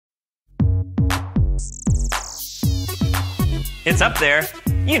It's up there.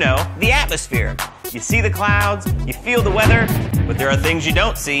 You know, the atmosphere. You see the clouds, you feel the weather, but there are things you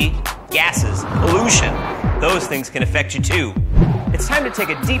don't see. Gases, pollution. Those things can affect you too. It's time to take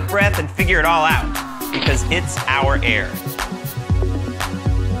a deep breath and figure it all out, because it's our air.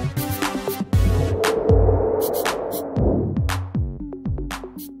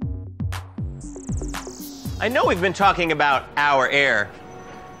 I know we've been talking about our air,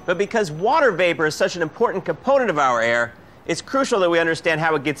 but because water vapor is such an important component of our air, it's crucial that we understand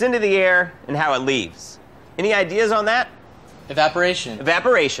how it gets into the air and how it leaves. Any ideas on that? Evaporation.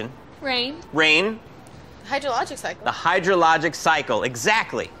 Evaporation. Rain. Rain. Hydrologic cycle. The hydrologic cycle,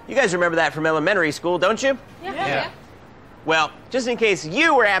 exactly. You guys remember that from elementary school, don't you? Yeah. Well, just in case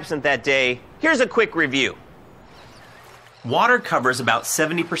you were absent that day, here's a quick review. Water covers about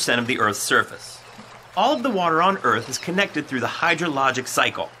 70% of the Earth's surface. All of the water on Earth is connected through the hydrologic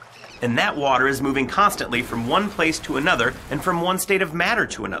cycle, and that water is moving constantly from one place to another and from one state of matter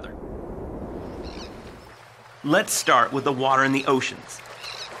to another. Let's start with the water in the oceans.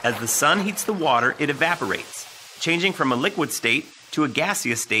 As the sun heats the water, it evaporates, changing from a liquid state to a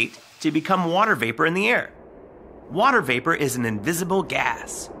gaseous state to become water vapor in the air. Water vapor is an invisible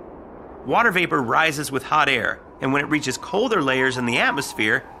gas. Water vapor rises with hot air, and when it reaches colder layers in the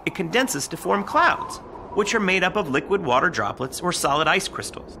atmosphere, it condenses to form clouds, which are made up of liquid water droplets or solid ice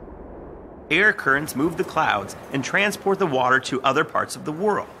crystals. Air currents move the clouds and transport the water to other parts of the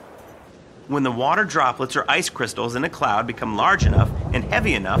world. When the water droplets or ice crystals in a cloud become large enough and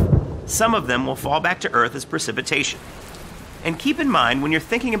heavy enough, some of them will fall back to Earth as precipitation. And keep in mind, when you're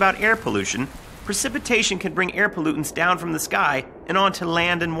thinking about air pollution, precipitation can bring air pollutants down from the sky and onto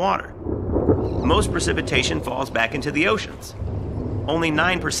land and water. Most precipitation falls back into the oceans. Only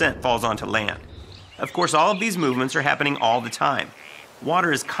 9% falls onto land. Of course, all of these movements are happening all the time.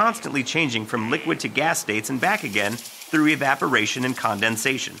 Water is constantly changing from liquid to gas states and back again through evaporation and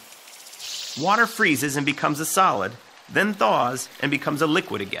condensation. Water freezes and becomes a solid, then thaws and becomes a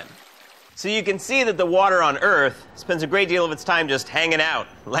liquid again. So you can see that the water on Earth spends a great deal of its time just hanging out,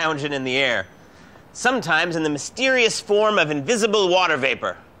 lounging in the air. Sometimes in the mysterious form of invisible water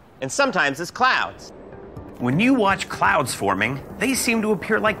vapor, and sometimes as clouds. When you watch clouds forming, they seem to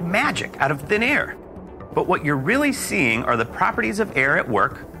appear like magic out of thin air. But what you're really seeing are the properties of air at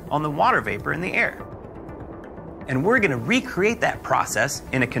work on the water vapor in the air. And we're going to recreate that process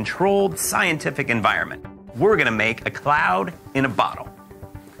in a controlled scientific environment. We're going to make a cloud in a bottle.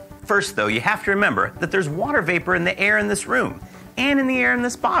 First, though, you have to remember that there's water vapor in the air in this room and in the air in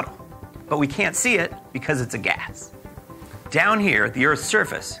this bottle. But we can't see it because it's a gas. Down here at the Earth's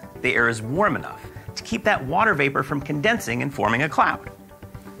surface, the air is warm enough to keep that water vapor from condensing and forming a cloud.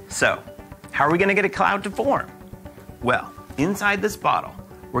 So, how are we going to get a cloud to form? Well, inside this bottle,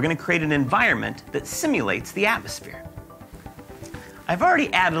 we're going to create an environment that simulates the atmosphere. I've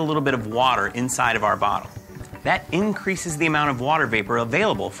already added a little bit of water inside of our bottle. That increases the amount of water vapor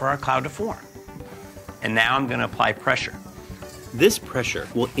available for our cloud to form. And now I'm going to apply pressure. This pressure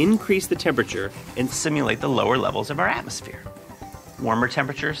will increase the temperature and simulate the lower levels of our atmosphere. Warmer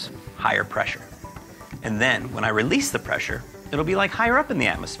temperatures, higher pressure. And then when I release the pressure, it'll be like higher up in the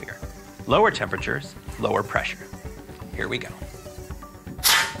atmosphere. Lower temperatures, lower pressure. Here we go.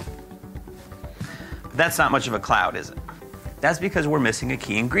 But that's not much of a cloud, is it? That's because we're missing a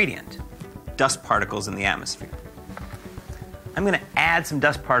key ingredient, dust particles in the atmosphere. I'm going to add some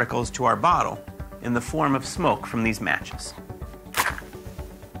dust particles to our bottle in the form of smoke from these matches.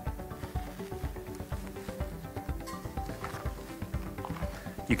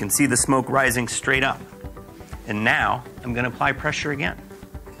 You can see the smoke rising straight up. And now I'm going to apply pressure again.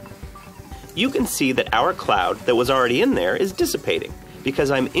 You can see that our cloud that was already in there is dissipating because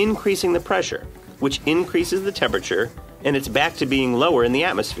I'm increasing the pressure, which increases the temperature, and it's back to being lower in the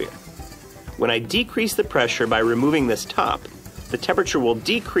atmosphere. When I decrease the pressure by removing this top, the temperature will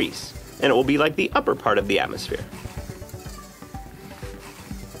decrease, and it will be like the upper part of the atmosphere.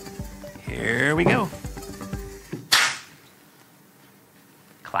 Here we go.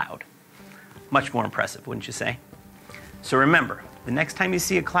 Cloud. Much more impressive, wouldn't you say? So remember, the next time you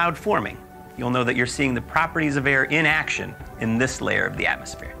see a cloud forming, you'll know that you're seeing the properties of air in action in this layer of the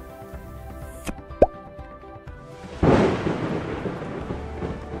atmosphere.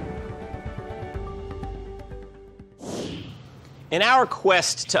 In our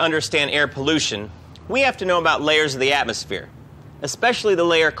quest to understand air pollution, we have to know about layers of the atmosphere, especially the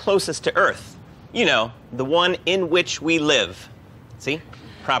layer closest to Earth. You know, the one in which we live. See?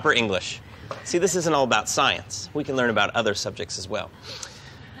 Proper English. See, this isn't all about science. We can learn about other subjects as well.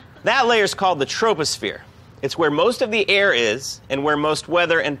 That layer is called the troposphere. It's where most of the air is and where most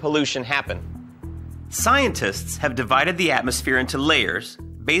weather and pollution happen. Scientists have divided the atmosphere into layers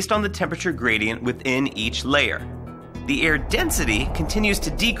based on the temperature gradient within each layer. The air density continues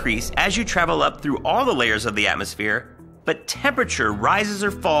to decrease as you travel up through all the layers of the atmosphere, but temperature rises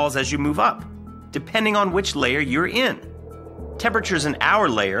or falls as you move up, depending on which layer you're in. Temperatures in our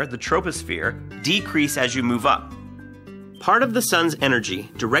layer, the troposphere, decrease as you move up. Part of the sun's energy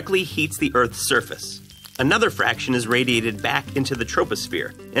directly heats the Earth's surface. Another fraction is radiated back into the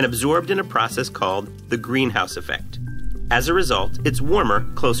troposphere and absorbed in a process called the greenhouse effect. As a result, it's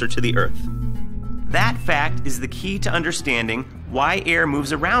warmer closer to the Earth. That fact is the key to understanding why air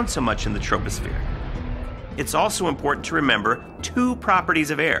moves around so much in the troposphere. It's also important to remember two properties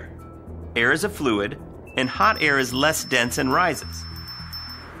of air. Air is a fluid, and hot air is less dense and rises.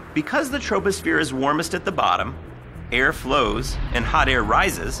 Because the troposphere is warmest at the bottom, air flows and hot air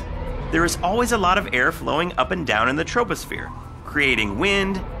rises, there is always a lot of air flowing up and down in the troposphere, creating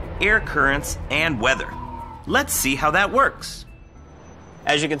wind, air currents, and weather. Let's see how that works.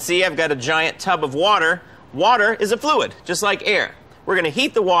 As you can see, I've got a giant tub of water. Water is a fluid, just like air. We're going to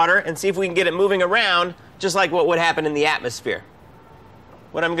heat the water and see if we can get it moving around, just like what would happen in the atmosphere.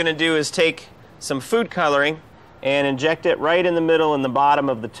 What I'm going to do is take some food coloring and inject it right in the middle in the bottom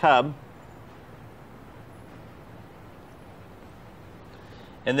of the tub.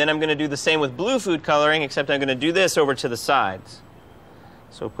 And then I'm going to do the same with blue food coloring, except I'm going to do this over to the sides.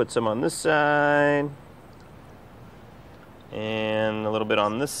 So put some on this side, and a little bit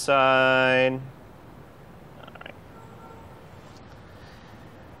on this side. All right.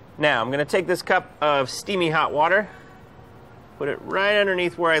 Now I'm going to take this cup of steamy hot water, put it right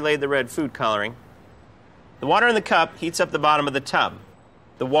underneath where I laid the red food coloring. The water in the cup heats up the bottom of the tub.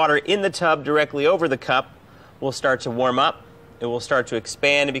 The water in the tub directly over the cup will start to warm up. It will start to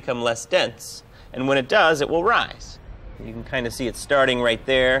expand and become less dense. And when it does, it will rise. You can kind of see it starting right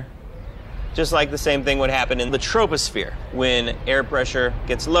there. Just like the same thing would happen in the troposphere. When air pressure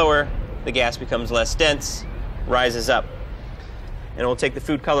gets lower, the gas becomes less dense, rises up. And it will take the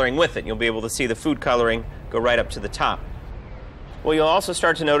food coloring with it. You'll be able to see the food coloring go right up to the top. What you'll also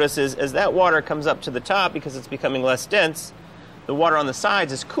start to notice is as that water comes up to the top, because it's becoming less dense, the water on the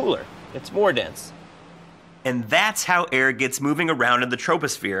sides is cooler. It's more dense. And that's how air gets moving around in the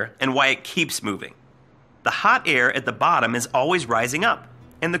troposphere and why it keeps moving. The hot air at the bottom is always rising up,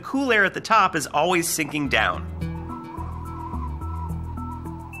 and the cool air at the top is always sinking down.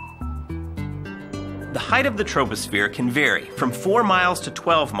 The height of the troposphere can vary from 4 miles to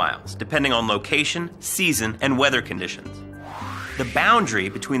 12 miles, depending on location, season, and weather conditions. The boundary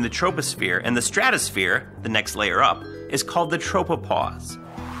between the troposphere and the stratosphere, the next layer up, is called the tropopause.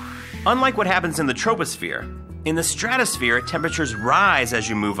 Unlike what happens in the troposphere, in the stratosphere, temperatures rise as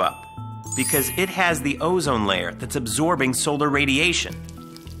you move up because it has the ozone layer that's absorbing solar radiation.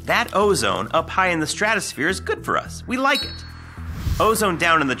 That ozone up high in the stratosphere is good for us. We like it. Ozone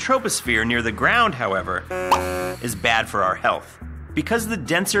down in the troposphere near the ground, however, is bad for our health. Because the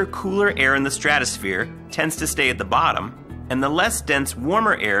denser, cooler air in the stratosphere tends to stay at the bottom, and the less dense,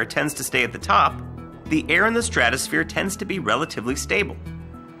 warmer air tends to stay at the top, the air in the stratosphere tends to be relatively stable.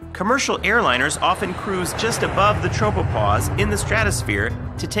 Commercial airliners often cruise just above the tropopause in the stratosphere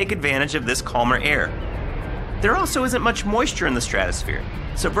to take advantage of this calmer air. There also isn't much moisture in the stratosphere,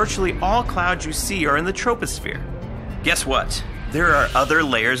 so virtually all clouds you see are in the troposphere. Guess what? There are other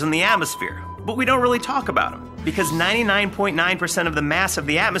layers in the atmosphere, but we don't really talk about them because 99.9% of the mass of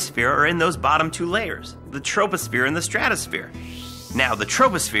the atmosphere are in those bottom two layers, the troposphere and the stratosphere. Now, the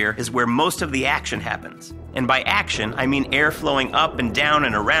troposphere is where most of the action happens. And by action, I mean air flowing up and down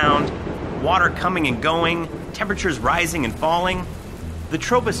and around, water coming and going, temperatures rising and falling. The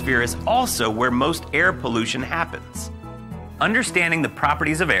troposphere is also where most air pollution happens. Understanding the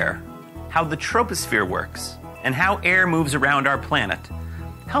properties of air, how the troposphere works, and how air moves around our planet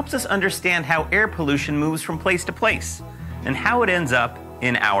helps us understand how air pollution moves from place to place and how it ends up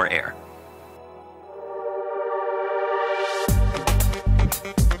in our air.